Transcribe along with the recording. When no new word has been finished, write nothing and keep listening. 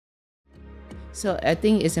So I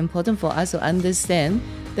think it's important for us to understand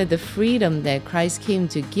that the freedom that Christ came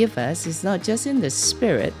to give us is not just in the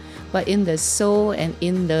spirit, but in the soul and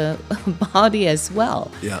in the body as well.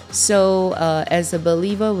 Yeah. So as a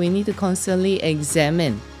believer, we need to constantly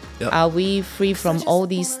examine, are we free from all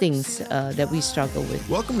these things that we struggle with?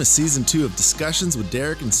 Welcome to Season 2 of Discussions with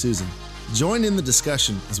Derek and Susan. Join in the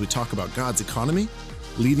discussion as we talk about God's economy,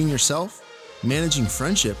 leading yourself, managing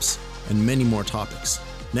friendships, and many more topics.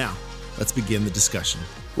 Now, let's begin the discussion.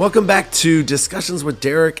 Welcome back to Discussions with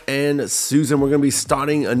Derek and Susan. We're going to be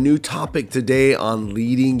starting a new topic today on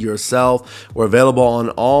leading yourself. We're available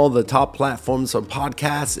on all the top platforms of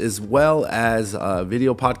podcasts as well as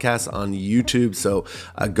video podcasts on YouTube. So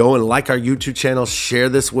go and like our YouTube channel, share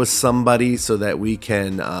this with somebody so that we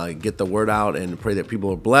can get the word out and pray that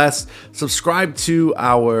people are blessed. Subscribe to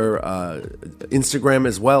our Instagram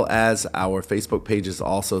as well as our Facebook pages.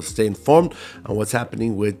 Also stay informed on what's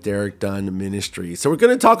happening with Derek Dunn Ministry. So we're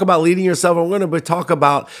going to talk about leading yourself, and we're going to talk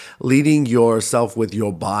about leading yourself with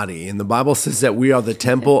your body. And the Bible says that we are the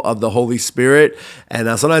temple of the Holy Spirit. And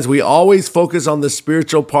sometimes we always focus on the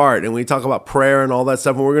spiritual part, and we talk about prayer and all that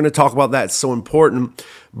stuff. And we're going to talk about that. It's so important.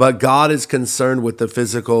 But God is concerned with the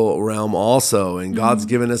physical realm also. And God's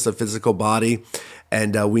given us a physical body.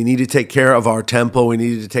 And we need to take care of our temple. We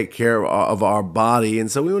need to take care of our body. And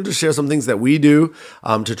so we want to share some things that we do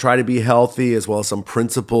to try to be healthy, as well as some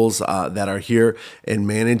principles that are here in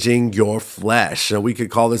managing your flesh. We could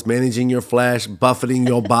call this managing your flesh, buffeting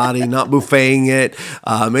your body, not buffeting it,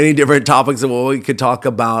 many different topics of what we could talk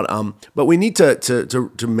about. But we need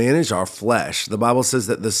to manage our flesh. The Bible says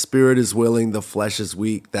that the spirit is willing, the flesh is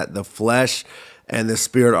weak, that the flesh and the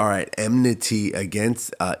spirit are at enmity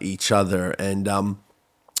against each other. And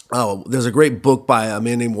there's a great book by a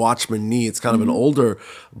man named Watchman Nee. It's kind of an older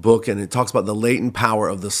book, and it talks about the latent power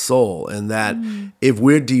of the soul, and that if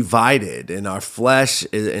we're divided and our flesh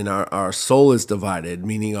and our soul is divided,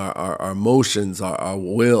 meaning our emotions, our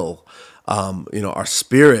will, our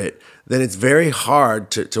spirit, then it's very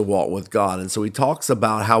hard to walk with God. And so he talks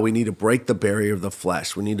about how we need to break the barrier of the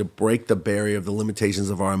flesh. We need to break the barrier of the limitations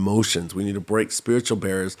of our emotions. We need to break spiritual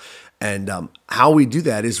barriers. And how we do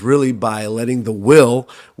that is really by letting the will,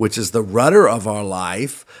 which is the rudder of our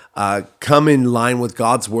life, come in line with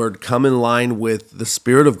God's word, come in line with the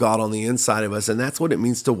Spirit of God on the inside of us. And that's what it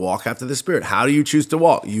means to walk after the Spirit. How do you choose to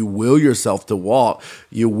walk? You will yourself to walk.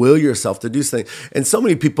 You will yourself to do things. And so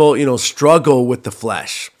many people, struggle with the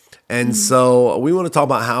flesh. And so we want to talk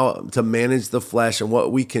about how to manage the flesh and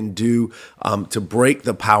what we can do to break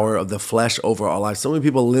the power of the flesh over our life. So many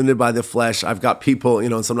people are limited by the flesh. I've got people,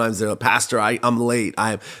 sometimes they're, Pastor, I'm late.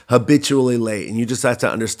 I'm habitually late. And you just have to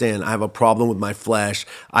understand, I have a problem with my flesh.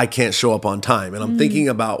 I can't show up on time. And I'm thinking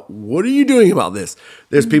about, what are you doing about this?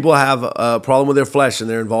 There's people who have a problem with their flesh, and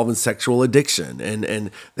they're involved in sexual addiction, and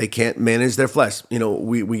they can't manage their flesh.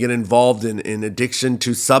 We get involved in addiction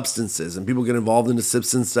to substances, and people get involved in the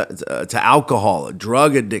substance to alcohol,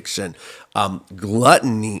 drug addiction,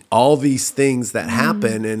 gluttony, all these things that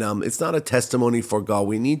happen. And it's not a testimony for God.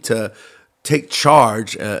 We need to take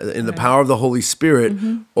charge in the power of the Holy Spirit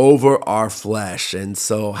over our flesh. And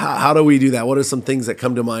so how do we do that? What are some things that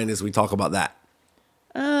come to mind as we talk about that?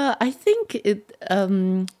 I think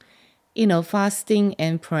fasting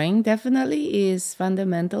and praying definitely is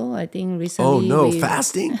fundamental. I think recently...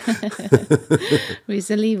 fasting?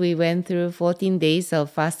 Recently, we went through 14 days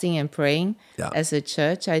of fasting and praying as a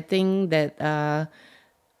church. I think that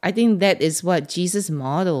is what Jesus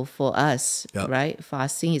modeled for us, right?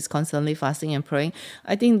 Fasting is constantly fasting and praying.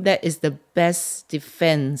 I think that is the best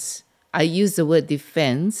defense. I use the word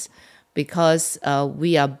defense because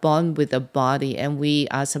we are born with a body, and we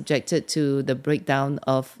are subjected to the breakdown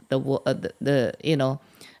of the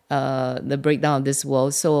breakdown of this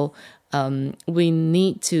world. So we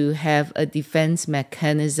need to have a defense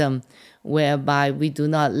mechanism whereby we do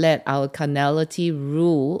not let our carnality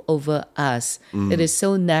rule over us. It is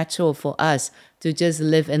so natural for us to just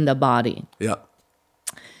live in the body. Yeah.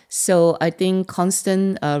 So I think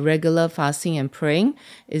constant, regular fasting and praying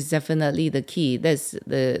is definitely the key. That's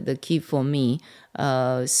the key for me.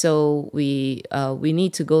 So we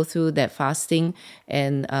need to go through that fasting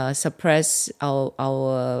and suppress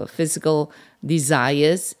our physical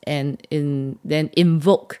desires, and then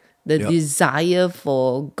invoke the desire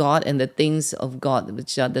for God and the things of God,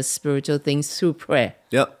 which are the spiritual things, through prayer.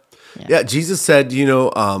 Yep. Yeah, Jesus said,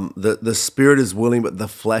 the spirit is willing, but the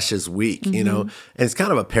flesh is weak, and it's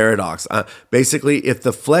kind of a paradox. Basically, if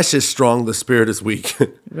the flesh is strong, the spirit is weak.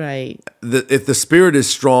 Right. If the spirit is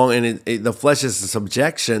strong and the flesh is a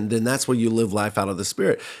subjection, then that's where you live life out of the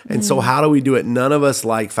spirit. And so how do we do it? None of us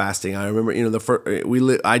like fasting. I remember,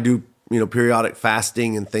 I do periodic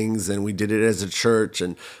fasting and things, and we did it as a church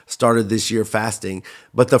and started this year fasting.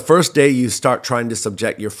 But the first day you start trying to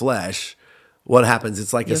subject your flesh, what happens?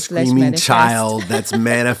 It's like Your a flesh screaming manifests. child that's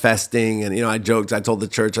manifesting. And, I joked, I told the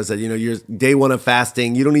church, I said, your day one of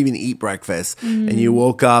fasting, you don't even eat breakfast. And you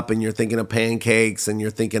woke up and you're thinking of pancakes and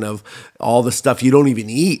you're thinking of all the stuff you don't even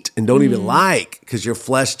eat and don't even like, because your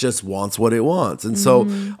flesh just wants what it wants. And so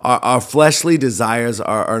our fleshly desires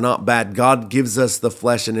are not bad. God gives us the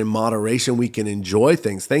flesh, and in moderation, we can enjoy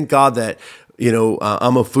things. Thank God that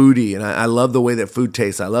I'm a foodie and I love the way that food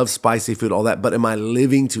tastes. I love spicy food, all that. But am I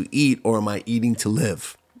living to eat, or am I eating to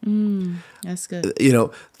live? That's good.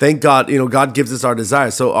 Thank God, God gives us our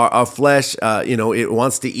desires. So our flesh, it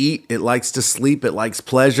wants to eat, it likes to sleep, it likes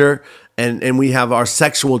pleasure. And we have our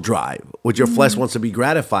sexual drive, which your flesh wants to be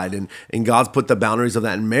gratified. And God's put the boundaries of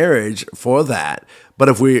that in marriage for that. But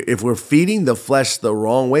if we're feeding the flesh the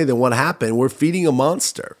wrong way, then what happened? We're feeding a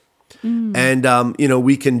monster. And,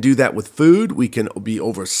 we can do that with food. We can be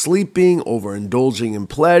oversleeping, overindulging in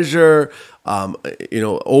pleasure,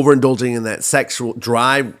 overindulging in that sexual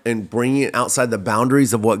drive and bringing it outside the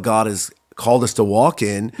boundaries of what God has called us to walk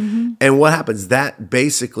in. And what happens? That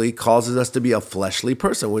basically causes us to be a fleshly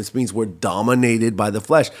person, which means we're dominated by the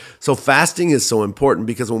flesh. So fasting is so important,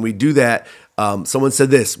 because when we do that, someone said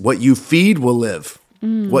this: what you feed will live,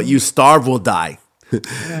 what you starve will die.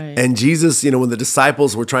 Right. And Jesus, when the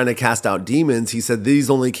disciples were trying to cast out demons, he said these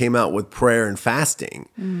only came out with prayer and fasting.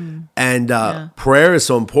 And prayer is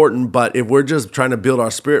so important. But if we're just trying to build our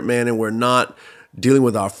spirit, man, and we're not dealing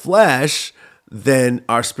with our flesh, then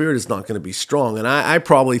our spirit is not going to be strong. And I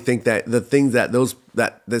probably think that the things that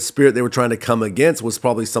the spirit they were trying to come against was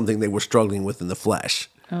probably something they were struggling with in the flesh.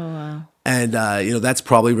 Oh, wow. And, that's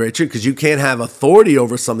probably very true, because you can't have authority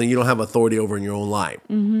over something you don't have authority over in your own life.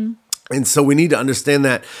 And so we need to understand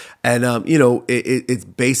that. And, it's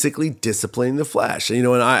basically disciplining the flesh. And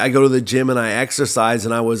I go to the gym and I exercise,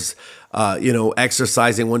 and I was,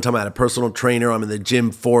 exercising one time. I had a personal trainer. I'm in the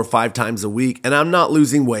gym 4 or 5 times a week, and I'm not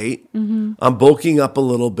losing weight. I'm bulking up a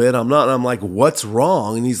little bit. I'm like, what's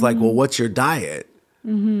wrong? And he's like, well, what's your diet?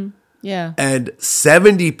 Yeah. And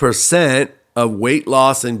 70% of weight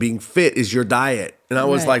loss and being fit is your diet. And I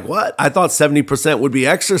was like, what? I thought 70% would be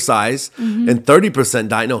exercise and 30%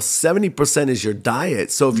 diet. No, 70% is your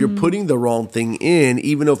diet. So if you're putting the wrong thing in,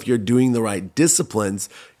 even if you're doing the right disciplines,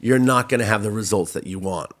 you're not going to have the results that you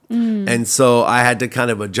want. And so I had to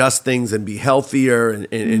kind of adjust things and be healthier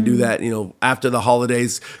and do that, after the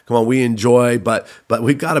holidays. Come on, we enjoy, but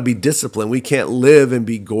we've got to be disciplined. We can't live and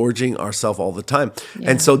be gorging ourselves all the time.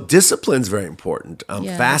 And so discipline is very important.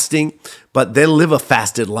 Fasting, but then live a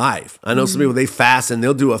fasted life. I know some people, they fast and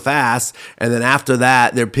they'll do a fast, and then after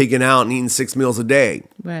that, they're pigging out and eating 6 meals a day.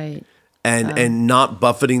 Right. And not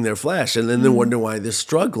buffeting their flesh, and then they're wondering why they're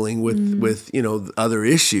struggling with other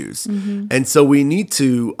issues. And so we need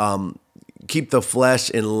to keep the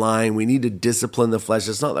flesh in line. We need to discipline the flesh.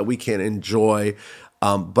 It's not that we can't enjoy,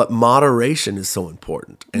 but moderation is so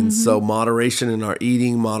important. And so moderation in our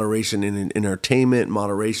eating, moderation in entertainment,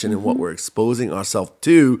 moderation in what we're exposing ourselves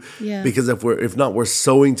to. Yeah. Because if not, we're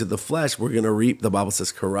sowing to the flesh, we're going to reap, the Bible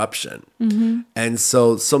says, corruption. And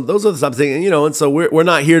so those are the types of things, and so we're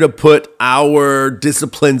not here to put our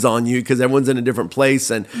disciplines on you, because everyone's in a different place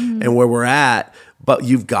and where we're at. But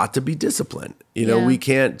you've got to be disciplined. We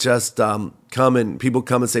can't just people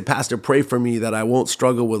come and say, Pastor, pray for me that I won't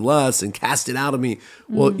struggle with lust and cast it out of me.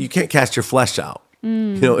 Well, you can't cast your flesh out.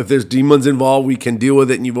 If there's demons involved, we can deal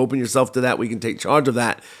with it, and you've opened yourself to that. We can take charge of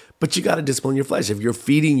that. But you got to discipline your flesh. If you're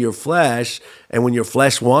feeding your flesh, and when your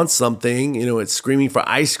flesh wants something, it's screaming for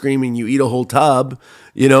ice cream, and you eat a whole tub,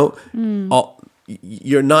 you're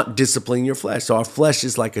not disciplining your flesh. So our flesh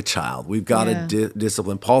is like a child. We've got to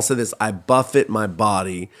discipline. Paul said this: I buffet my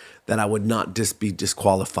body that I would not be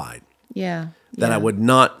disqualified. Yeah. That I would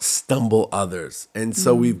not stumble others. And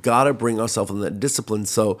so we've got to bring ourselves in that discipline.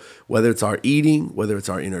 So whether it's our eating, whether it's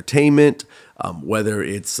our entertainment, whether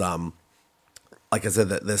it's, like I said,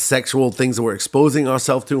 the sexual things that we're exposing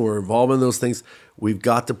ourselves to, we're involved in those things, we've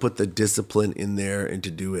got to put the discipline in there and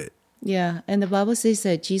to do it. Yeah, and the Bible says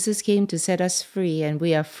that Jesus came to set us free, and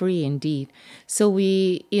we are free indeed. So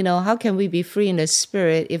we, how can we be free in the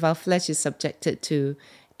spirit if our flesh is subjected to,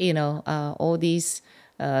 all these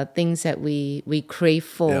things that we crave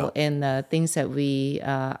for and things that we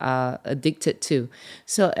are addicted to.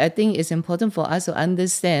 So I think it's important for us to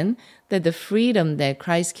understand that the freedom that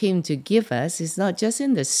Christ came to give us is not just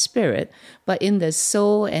in the spirit, but in the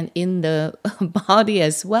soul and in the body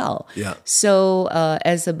as well. Yeah. So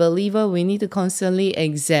as a believer, we need to constantly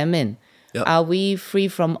examine Yep. Are we free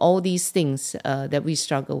from all these things that we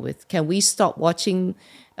struggle with? Can we stop watching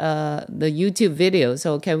the YouTube videos?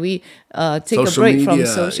 Or can we take a Social break from media,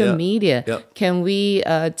 social yeah. media? Yep. Can we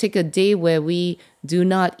take a day where we do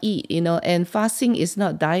not eat? And fasting is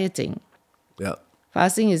not dieting. Yeah.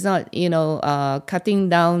 Fasting is not, cutting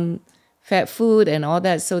down fat food and all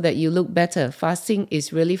that so that you look better. Fasting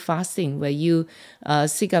is really fasting where you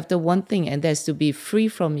seek after one thing, and that's to be free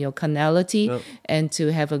from your carnality and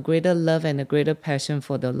to have a greater love and a greater passion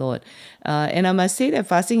for the Lord. And I must say that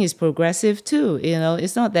fasting is progressive too.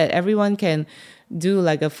 It's not that everyone can do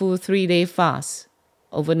like a full 3-day fast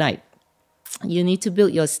overnight. You need to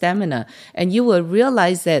build your stamina, and you will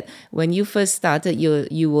realize that when you first started,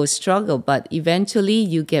 you will struggle, but eventually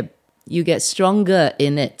you get stronger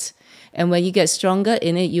in it. And when you get stronger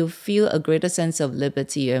in it, you feel a greater sense of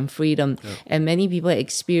liberty and freedom. Yeah. And many people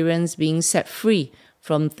experience being set free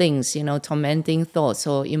from things, tormenting thoughts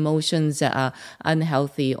or emotions that are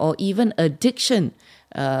unhealthy, or even addiction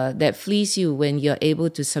that flees you when you're able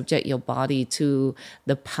to subject your body to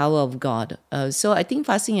the power of God. So I think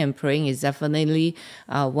fasting and praying is definitely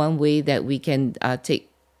one way that we can take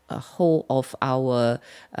a hold of our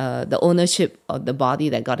the ownership of the body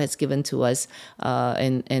that God has given to us,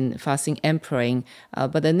 and fasting and praying.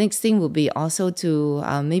 But the next thing will be also to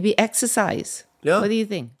maybe exercise. Yeah. What do you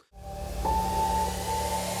think?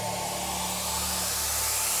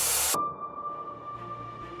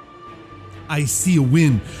 I see a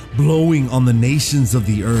wind blowing on the nations of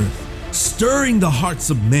the earth, stirring the hearts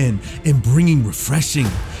of men and bringing refreshing.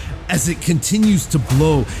 As it continues to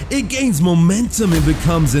blow, it gains momentum and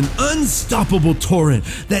becomes an unstoppable torrent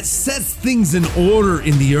that sets things in order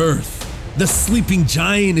in the earth. The sleeping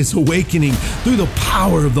giant is awakening through the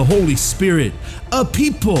power of the Holy Spirit. A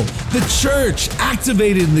people, the church,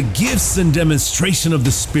 activated in the gifts and demonstration of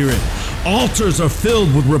the Spirit. Altars are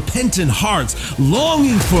filled with repentant hearts,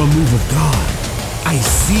 longing for a move of God. I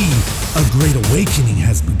see a great awakening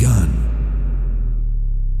has begun.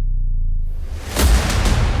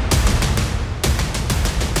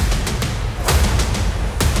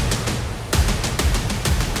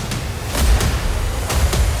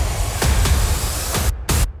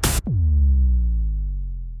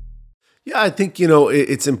 Yeah, I think,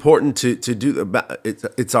 it's important to do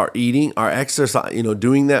it's our eating, our exercise,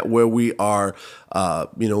 doing that where we are,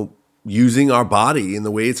 using our body in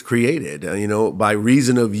the way it's created, by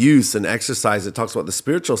reason of use and exercise. It talks about the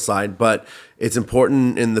spiritual side, but it's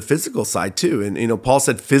important in the physical side too. And, Paul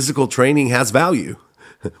said physical training has value.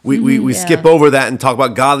 We skip over that and talk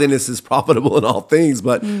about godliness is profitable in all things,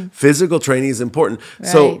 but physical training is important.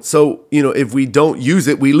 Right. So if we don't use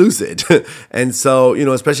it, we lose it. And so,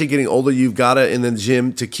 especially getting older, you've got to, in the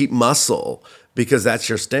gym, to keep muscle, because that's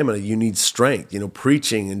your stamina. You need strength,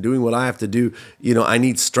 preaching and doing what I have to do. I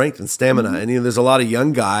need strength and stamina. And, there's a lot of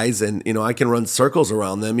young guys, and, I can run circles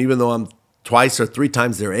around them, even though I'm twice or 3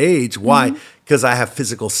 times their age. Why? Because I have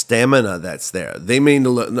physical stamina that's there. They may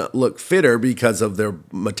not look fitter because of their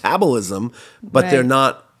metabolism, but Right.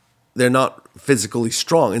 they're not physically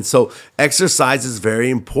strong. And so exercise is very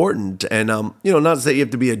important. And, not to say you have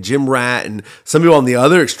to be a gym rat. And some people on the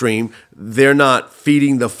other extreme, they're not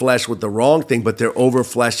feeding the flesh with the wrong thing, but they're over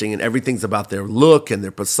fleshing, and everything's about their look and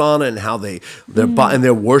their persona and how and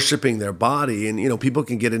they're worshiping their body. And, people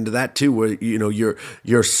can get into that too, where,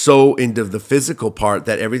 you're so into the physical part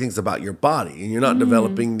that everything's about your body and you're not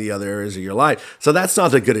developing the other areas of your life. So that's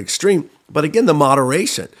not a good extreme. But again, the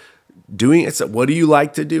moderation. Doing it. So what do you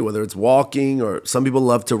like to do? Whether it's walking, or some people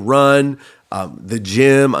love to run, the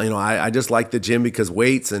gym. I just like the gym because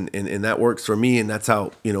weights and that works for me. And that's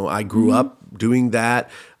how, I grew up doing that.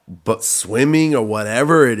 But swimming or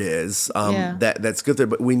whatever it is, that's good there.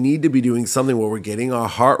 But we need to be doing something where we're getting our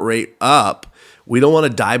heart rate up. We don't want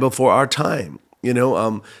to die before our time.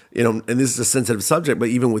 And this is a sensitive subject, but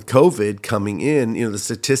even with COVID coming in, the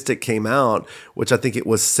statistic came out, which I think it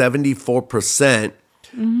was 74%.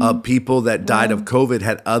 Of people that died of COVID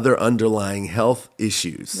had other underlying health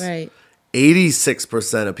issues. Right.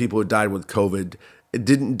 86% of people who died with COVID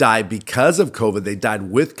didn't die because of COVID. They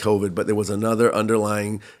died with COVID, but there was another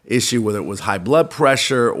underlying issue, whether it was high blood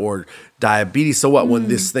pressure or diabetes. So what? When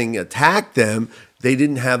this thing attacked them, they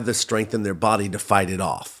didn't have the strength in their body to fight it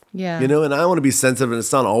off. Yeah. And I want to be sensitive, and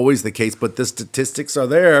it's not always the case, but the statistics are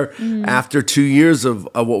there after 2 years of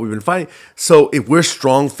what we've been fighting. So if we're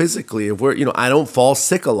strong physically, if we're, I don't fall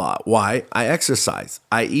sick a lot. Why? I exercise.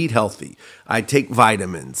 I eat healthy. I take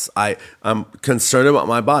vitamins. I'm concerned about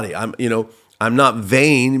my body. I'm not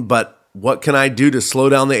vain, but what can I do to slow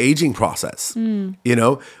down the aging process?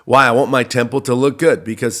 Why? I want my temple to look good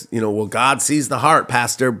because, God sees the heart,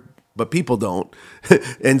 Pastor. but people don't.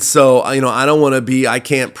 And so, I don't want to I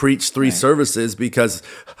can't preach three services because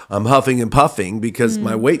I'm huffing and puffing because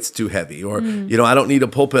my weight's too heavy, or, I don't need a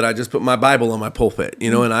pulpit. I just put my Bible on my pulpit,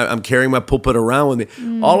 and I'm carrying my pulpit around with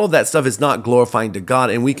me. All of that stuff is not glorifying to God,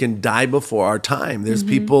 and we can die before our time. There's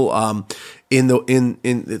people,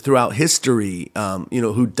 throughout history,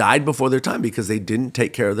 who died before their time because they didn't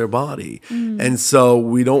take care of their body. And so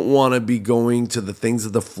we don't want to be going to the things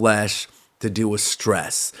of the flesh to deal with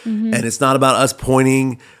stress. And it's not about us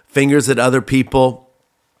pointing fingers at other people,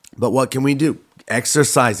 but what can we do?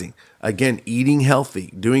 Exercising. Again, eating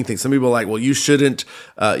healthy, doing things. Some people are like, well, you shouldn't,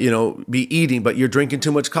 be eating, but you're drinking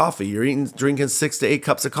too much coffee. You're drinking 6 to 8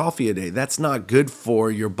 cups of coffee a day. That's not good for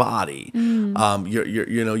your body.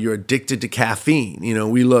 You're addicted to caffeine.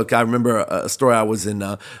 I remember a story. I was in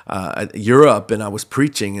Europe and I was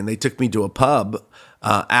preaching, and they took me to a pub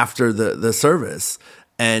after the service,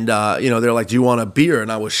 and they're like, "Do you want a beer?"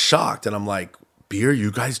 And I was shocked, and I'm like, "Beer?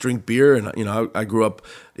 You guys drink beer?" And I grew up,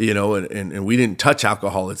 and we didn't touch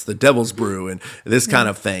alcohol. It's the devil's brew and this kind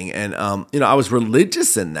of thing. And I was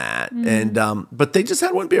religious in that. And but they just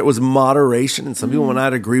had one beer. It was moderation. And some people might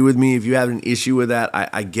not agree with me. If you have an issue with that,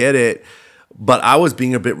 I get it. But I was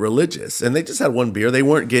being a bit religious, and they just had one beer. They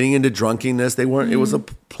weren't getting into drunkenness. They weren't. It was a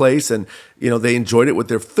place, and they enjoyed it with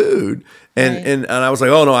their food. And I was like,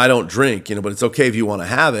 oh no, I don't drink. But it's okay if you want to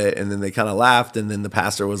have it. And then they kind of laughed, and then the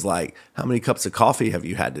pastor was like, "How many cups of coffee have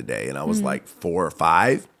you had today?" And I was like, 4 or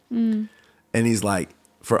 5. And he's like,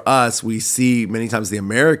 for us, we see many times the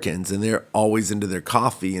Americans, and they're always into their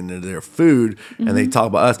coffee and into their food, and they talk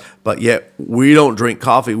about us, but yet we don't drink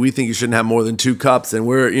coffee. We think you shouldn't have more than 2 cups, and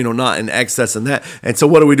we're, not in excess in that. And so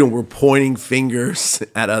what are we doing? We're pointing fingers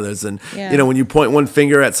at others. And, when you point one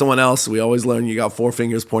finger at someone else, we always learn you got 4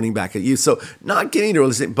 fingers pointing back at you. So not getting to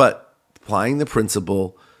realistic, but applying the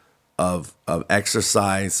principle of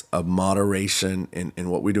exercise, of moderation in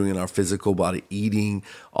what we're doing in our physical body, eating,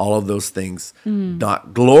 all of those things,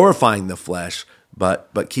 not glorifying the flesh,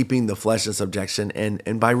 but keeping the flesh in subjection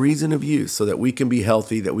and by reason of use, so that we can be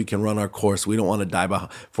healthy, that we can run our course. We don't want to die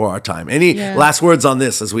before our time. Any last words on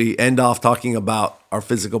this as we end off talking about our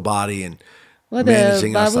physical body and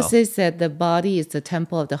managing the Bible ourselves? says that the body is the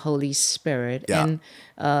temple of the Holy Spirit. And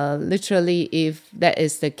literally, if that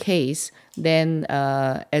is the case, then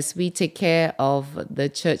as we take care of the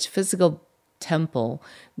church physical temple,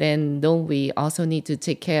 then don't we also need to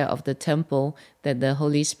take care of the temple that the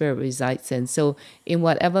Holy Spirit resides in? So in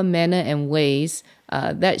whatever manner and ways,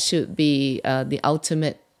 that should be the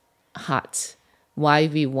ultimate heart, why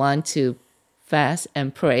we want to fast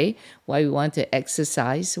and pray, why we want to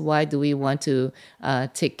exercise, why do we want to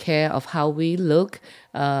take care of how we look,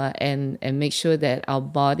 and make sure that our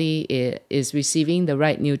body is receiving the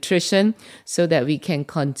right nutrition so that we can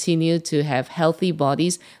continue to have healthy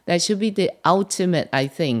bodies. That should be the ultimate, I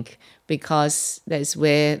think, because that's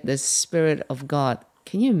where the Spirit of God,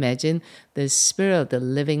 can you imagine the Spirit of the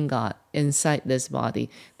living God inside this body,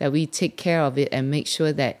 that we take care of it and make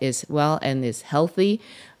sure that it's well and it's healthy,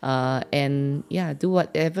 and do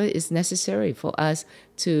whatever is necessary for us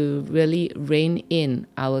to really rein in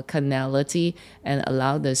our carnality and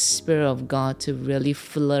allow the Spirit of God to really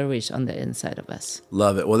flourish on the inside of us.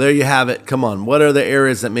 Love it. Well, there you have it. Come on. What are the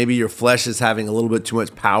areas that maybe your flesh is having a little bit too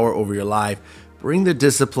much power over your life? Bring the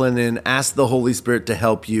discipline in. Ask the Holy Spirit to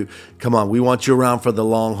help you. Come on, we want you around for the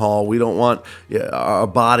long haul. We don't want our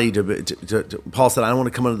body to Paul said, I don't want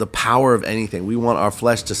to come under the power of anything. We want our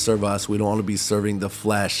flesh to serve us. We don't want to be serving the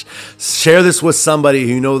flesh. Share this with somebody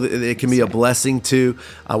who you know that it can be a blessing to.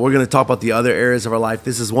 We're going to talk about the other areas of our life.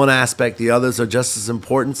 This is one aspect. The others are just as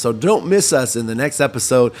important. So don't miss us in the next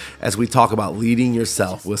episode as we talk about leading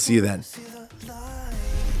yourself. We'll see you then.